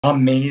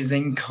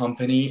amazing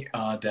company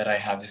that I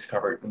have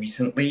discovered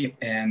recently,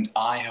 and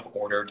I have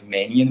ordered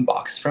many in a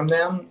box from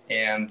them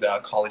and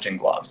collagen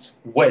gloves,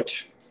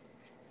 which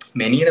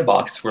many in a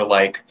box were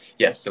like,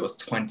 yes, it was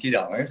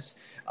 $20.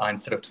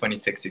 Instead of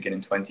 26, you get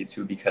in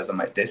 22 because of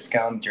my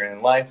discount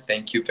during life.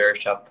 Thank you,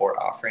 Verishop,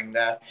 for offering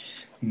that.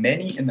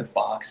 Many in the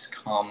box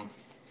come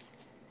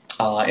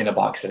in the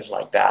boxes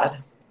like that.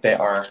 They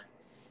are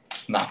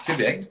not too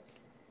big,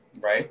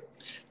 right?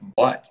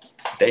 But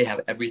they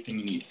have everything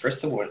you need.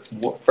 First of all,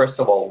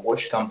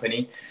 Voesh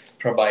company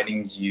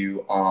providing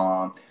you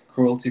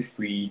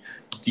cruelty-free,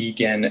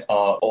 vegan,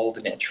 all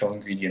the natural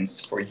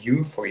ingredients for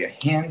you, for your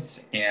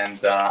hands.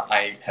 And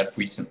I have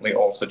recently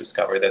also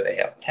discovered that they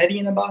have petty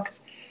in a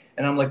box.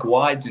 And I'm like,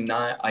 why do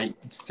not I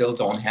still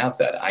don't have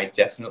that? I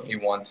definitely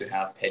want to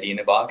have petty in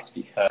a box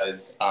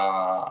because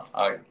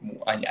I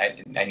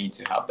need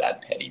to have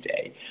that petty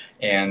day.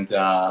 And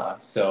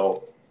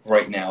so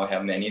right now I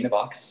have many in a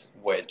box,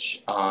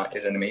 which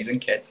is an amazing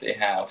kit. They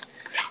have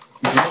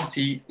green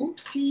tea,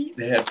 oopsie,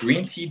 they have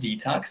green tea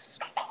detox,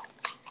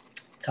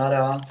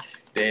 ta-da.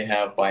 They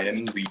have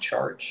vitamin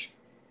recharge,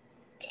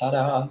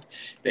 ta-da.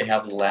 They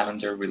have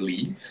lavender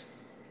relief,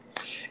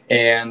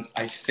 and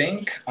I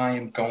think I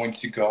am going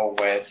to go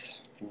with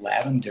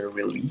lavender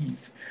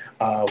relief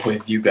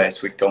with you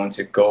guys. We're going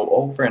to go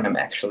over, and I'm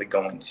actually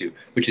going to,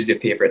 which is your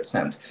favorite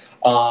scent?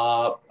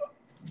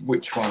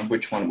 Which one?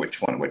 Which one?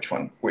 Which one? Which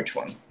one? Which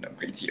one? No,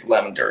 green tea.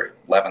 Lavender.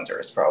 Lavender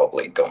is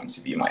probably going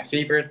to be my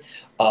favorite.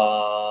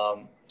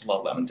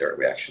 Love lavender.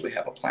 We actually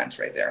have a plant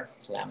right there.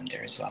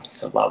 Lavender as well.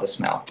 So love the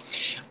smell.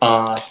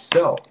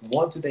 So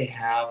what do they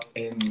have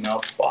in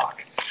the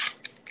box?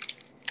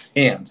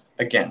 And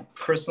again,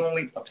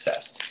 personally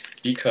obsessed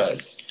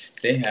because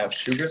they have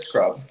sugar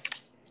scrub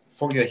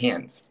for your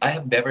hands. I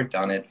have never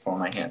done it for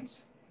my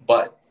hands,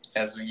 but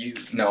as you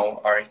know,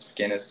 our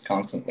skin is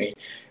constantly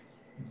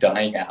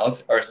dying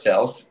out our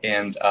cells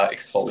and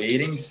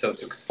exfoliating. So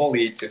to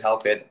exfoliate, to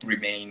help it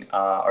remain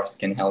our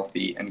skin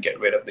healthy and get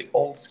rid of the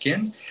old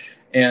skin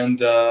and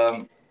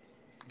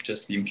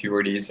just the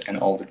impurities and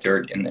all the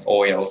dirt and the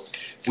oils,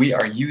 we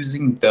are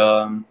using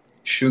the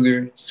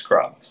sugar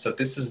scrub. So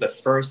this is the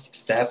first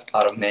step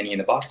out of many in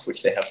the box,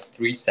 which they have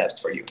 3 steps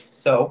for you.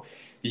 So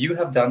you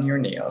have done your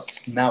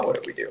nails. Now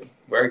what do we do?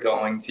 We're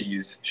going to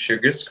use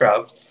sugar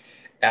scrub.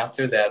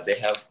 After that, they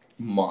have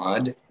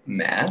mud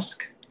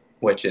mask,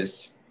 which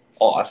is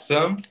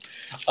awesome.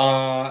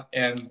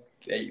 And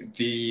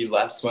the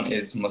last one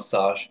is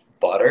massage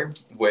butter,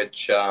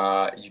 which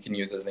you can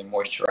use as a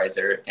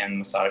moisturizer and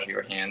massage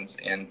your hands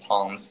and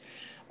palms.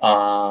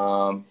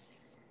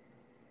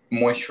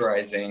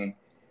 Moisturizing,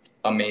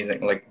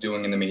 amazing, like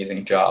doing an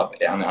amazing job.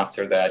 And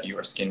after that,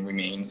 your skin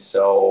remains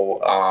so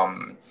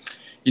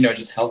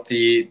just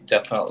healthy.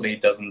 Definitely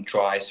doesn't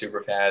dry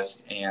super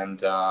fast,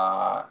 and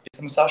it's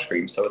a massage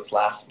cream, so it's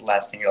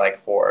lasting like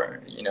for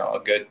a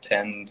good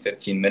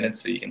 10-15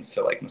 minutes, so you can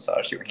still like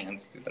massage your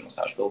hands. Do the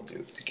massage we'll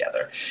do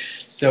together.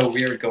 So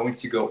we are going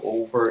to go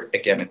over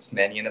again. It's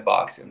many in a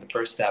box, and the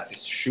first step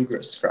is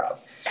sugar scrub.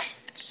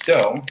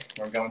 So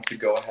we're going to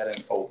go ahead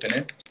and open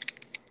it.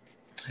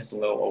 There's a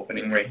little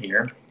opening right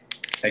here.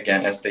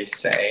 Again, as they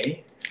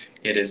say,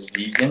 it is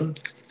vegan,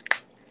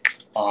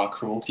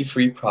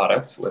 cruelty-free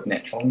product with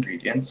natural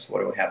ingredients. What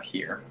do we have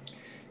here?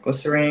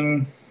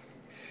 Glycerin,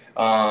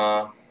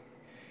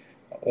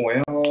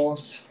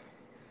 oils,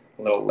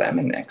 a little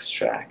lemon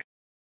extract.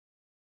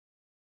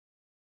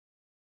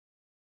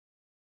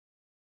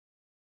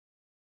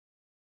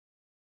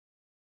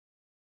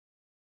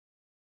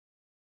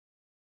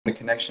 The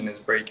connection is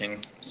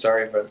breaking.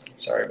 Sorry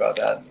about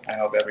that. I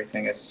hope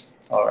everything is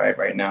all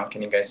right now.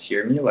 Can you guys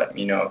hear me? Let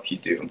me know if you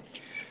do.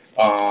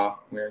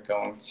 We're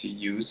going to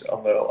use a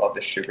little of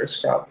the sugar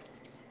scrub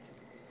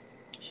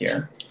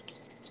here.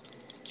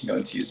 I'm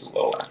going to use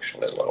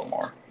actually a little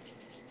more.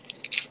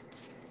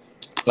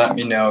 Let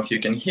me know if you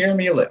can hear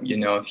me. Let me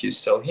know if you're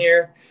still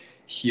here.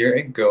 Here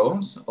it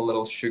goes, a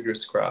little sugar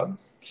scrub.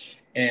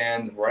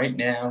 And right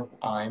now,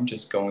 I'm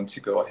just going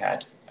to go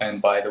ahead. And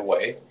by the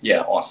way,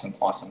 yeah, awesome.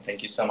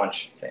 Thank you so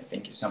much.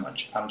 Thank you so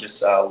much. I'm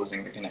just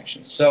losing the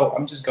connection. So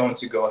I'm just going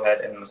to go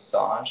ahead and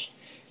massage.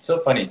 It's so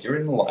funny,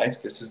 during the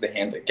lives, this is the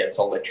hand that gets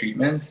all the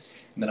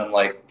treatment. And then I'm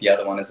like, the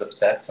other one is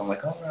upset. So I'm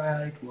like, all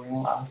right,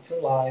 well, after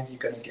live, you're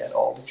going to get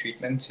all the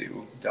treatment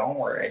too. Don't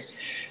worry.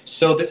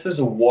 So this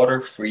is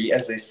water-free,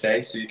 as they say.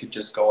 So you could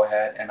just go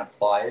ahead and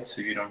apply it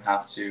so you don't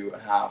have to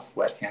have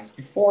wet hands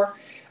before.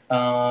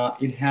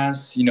 It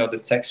has,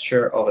 the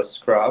texture of a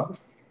scrub.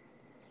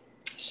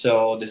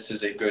 So this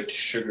is a good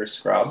sugar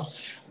scrub,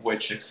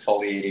 which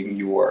exfoliating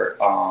your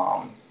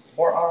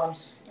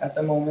forearms at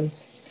the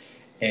moment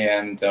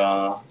and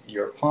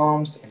your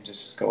palms, and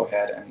just go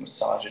ahead and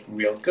massage it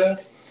real good.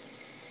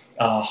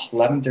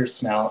 Lavender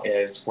smell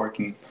is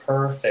working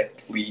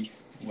perfectly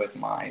with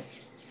my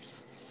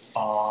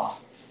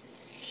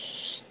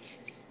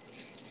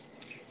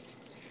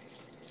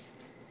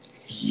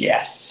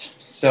yes.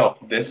 So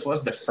this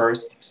was the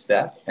first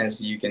step.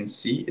 As you can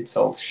see, it's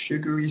all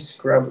sugary,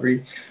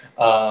 scrubbery,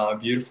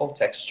 beautiful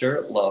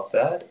texture. Love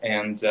that.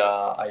 And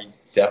I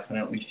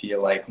definitely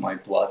feel like my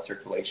blood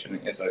circulation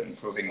is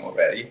improving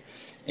already.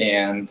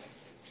 And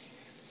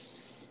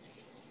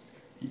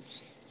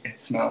it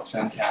smells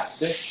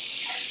fantastic.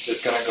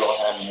 Just gonna go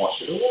ahead and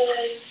wash it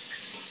away.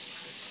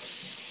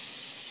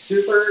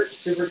 Super,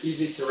 super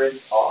easy to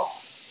rinse off.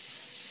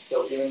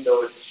 So even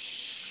though it's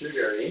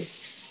sugary,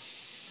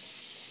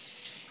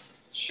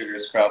 sugar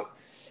scrub,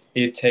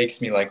 it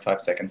takes me like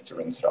 5 seconds to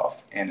rinse it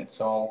off, and it's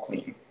all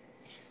clean.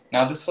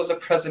 Now this was a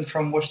present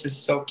from Voesh. This is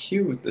so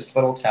cute. This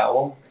little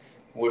towel,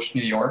 Voesh,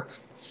 New York.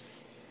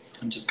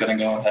 I'm just gonna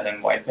go ahead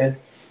and wipe it.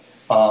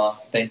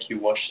 Thank you,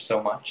 Voesh,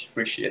 so much.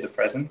 Appreciate the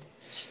present.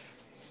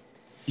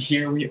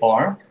 Here we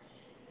are.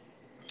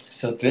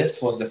 So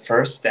this was the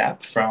first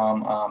step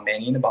from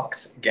Many in the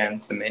Box.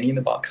 Again, the Many in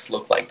the Box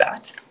look like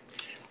that.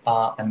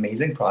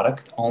 Amazing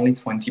product, only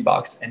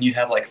 $20, and you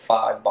have like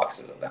 5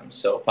 boxes of them,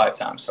 so 5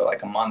 times, so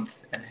like a month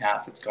and a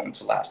half, it's going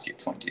to last you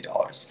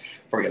 $20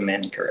 for your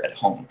manicure at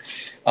home.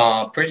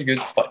 Pretty good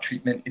spot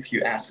treatment if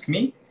you ask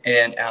me.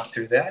 And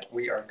after that,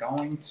 we are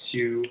going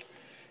to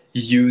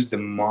use the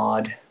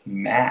Mod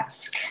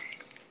Mask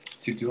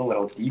to do a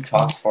little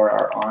detox for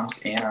our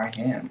arms and our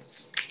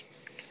hands.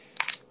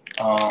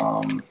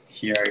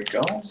 Here it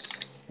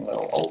goes, a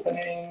little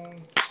opening,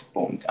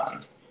 boom,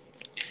 done.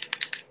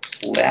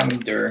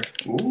 Lavender,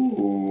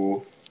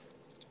 ooh,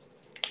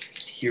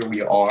 here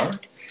we are.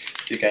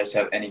 If you guys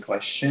have any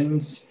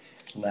questions,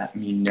 let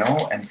me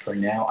know. And for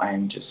now,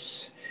 I'm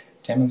just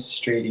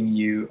demonstrating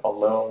you a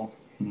little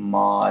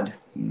Mod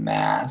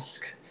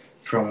Mask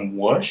from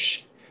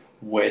Voesh,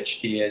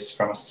 which is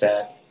from a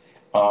set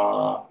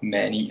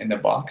Many in the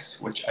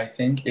Box, which I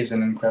think is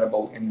an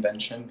incredible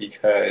invention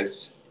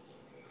because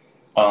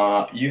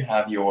you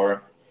have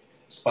your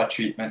spot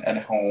treatment at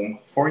home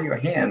for your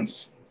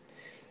hands.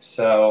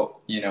 So,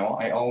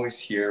 I always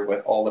hear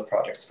with all the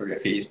products for your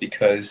face,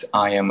 because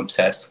I am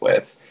obsessed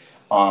with,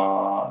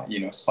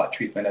 spot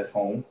treatment at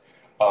home,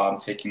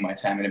 taking my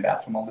time in the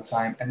bathroom all the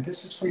time. And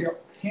this is for your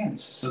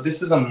hands. So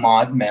this is a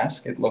Mod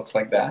Mask. It looks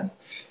like that.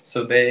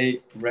 So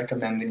they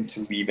recommending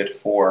to leave it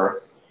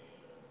for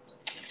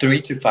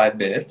 3 to 5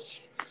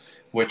 minutes,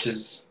 which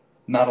is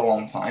not a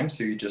long time.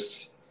 So you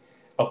just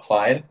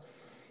apply it.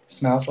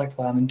 Smells like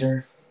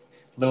lavender.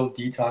 Little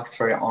detox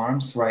for your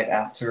arms right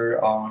after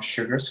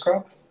sugar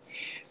scrub.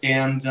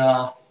 And,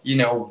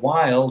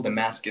 while the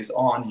mask is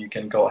on, you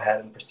can go ahead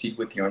and proceed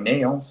with your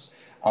nails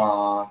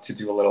to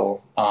do a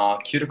little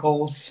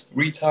cuticles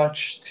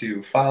retouch,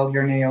 to file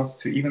your nails,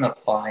 to even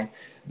apply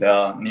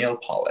the nail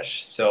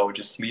polish. So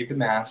just leave the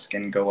mask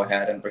and go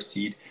ahead and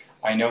proceed.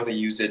 I know they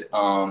use it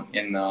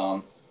in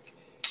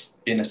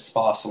a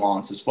spa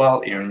salons as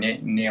well, in your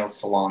nail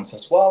salons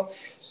as well.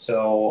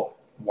 So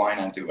why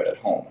not do it at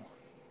home?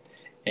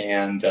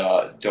 And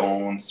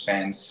don't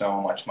spend so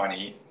much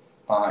money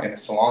in the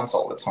salons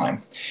all the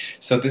time.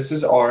 So this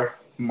is our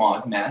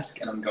Mod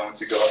Mask, and I'm going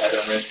to go ahead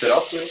and rinse it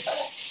off really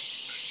fast.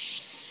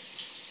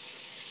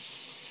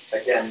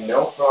 Again,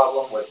 no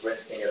problem with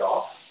rinsing it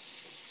off.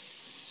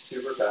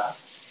 Super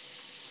fast.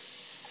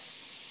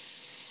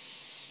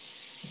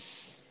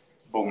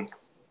 Boom.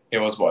 It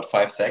was,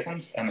 5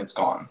 seconds, and it's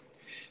gone.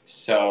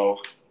 So,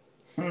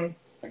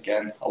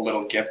 again, a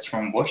little gift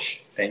from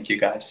Voesh. Thank you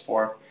guys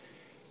for...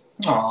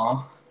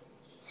 Aww.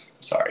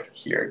 Sorry,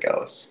 here it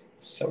goes.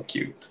 So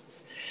cute.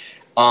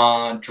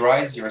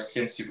 Dries your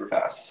skin super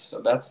fast,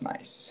 so that's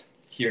nice.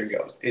 Here it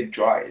goes. It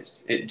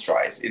dries. It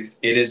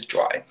is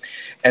dry.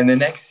 And the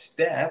next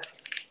step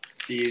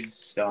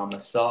is the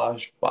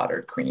massage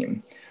butter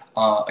cream.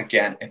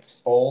 Again,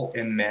 it's all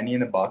in Many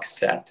in the Box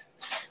set,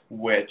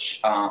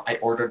 which I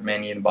ordered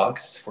Many in the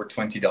Box for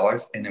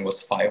 $20, and it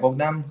was 5 of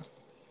them.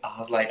 I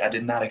was like, I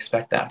did not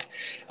expect that.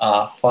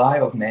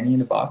 5 of Many in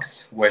the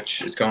Box,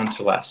 which is going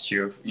to last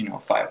you,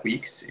 5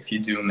 weeks if you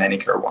do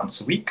manicure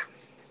once a week.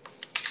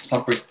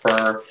 Some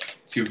prefer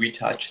to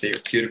retouch their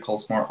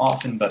cuticles more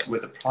often, but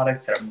with the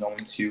products that I'm going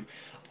to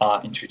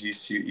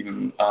introduce you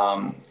even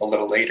a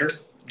little later,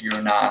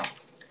 you're not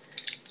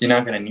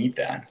going to need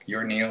that.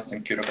 Your nails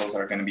and cuticles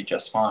are going to be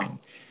just fine.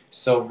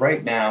 So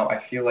right now, I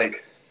feel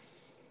like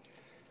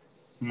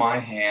my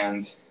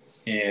hand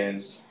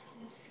is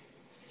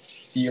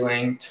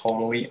feeling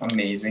totally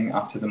amazing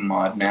after the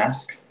Mod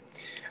Mask.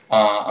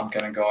 I'm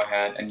going to go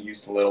ahead and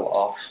use a little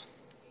of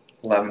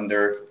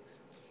lavender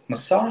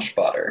massage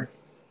butter.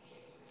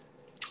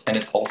 And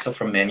it's also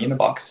from Many in the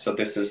Box. So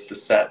this is the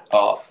set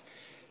of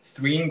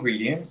 3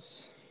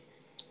 ingredients.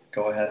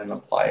 Go ahead and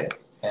apply it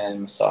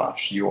and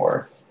massage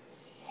your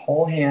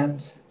whole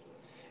hand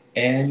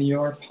and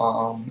your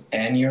palm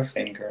and your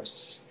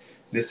fingers.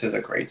 This is a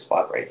great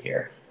spot right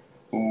here.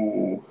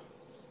 Ooh.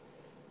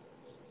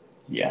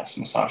 Yes,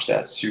 massage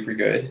that super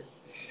good.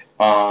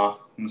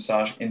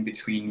 Massage in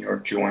between your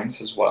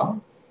joints as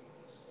well.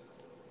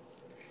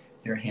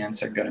 Your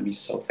hands are going to be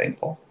so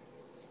thankful.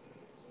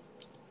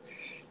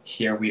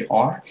 Here we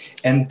are.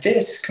 And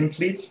this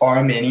completes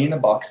our Many in the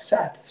Box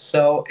set.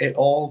 So it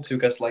all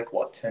took us like,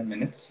 10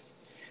 minutes?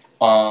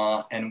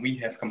 And we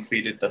have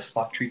completed the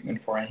spot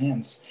treatment for our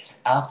hands.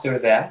 After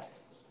that,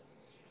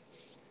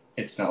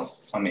 it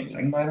smells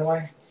amazing, by the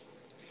way.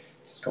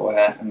 Just go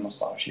ahead and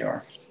massage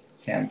your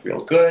hand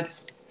real good.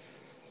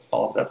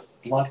 All the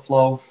blood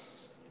flow.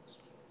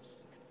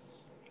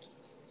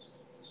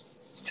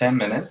 10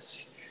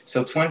 minutes.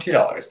 So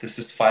 $20. This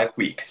is 5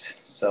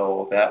 weeks.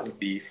 So that would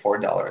be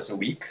 $4 a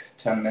week,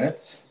 10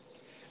 minutes.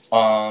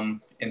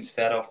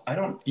 Instead of, I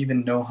don't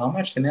even know how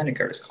much the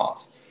manicure is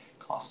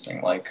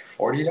costing, like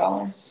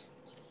 $40?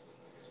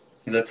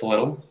 Is that a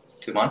little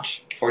too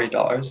much?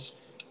 $40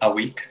 a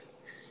week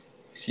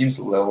seems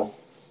a little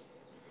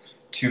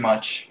too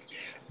much,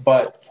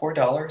 but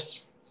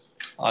 $4,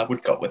 I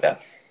would go with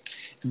that.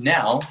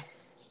 Now,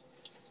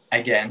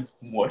 again,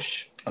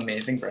 Voesh,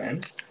 amazing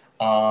brand.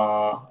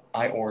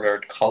 I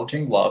ordered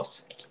collagen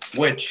gloves,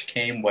 which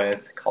came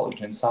with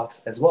collagen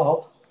socks as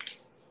well.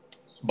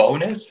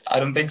 Bonus? I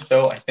don't think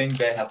so. I think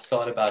they have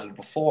thought about it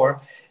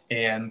before,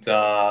 and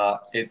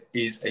it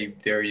is a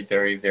very,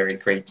 very, very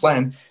great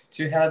plan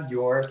to have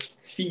your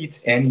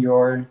feet and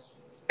your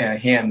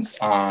hands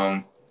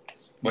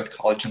with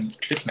collagen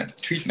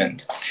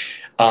treatment.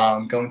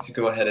 I'm going to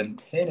go ahead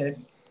and pin it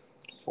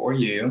for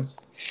you.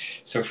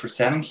 So for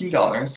 $17,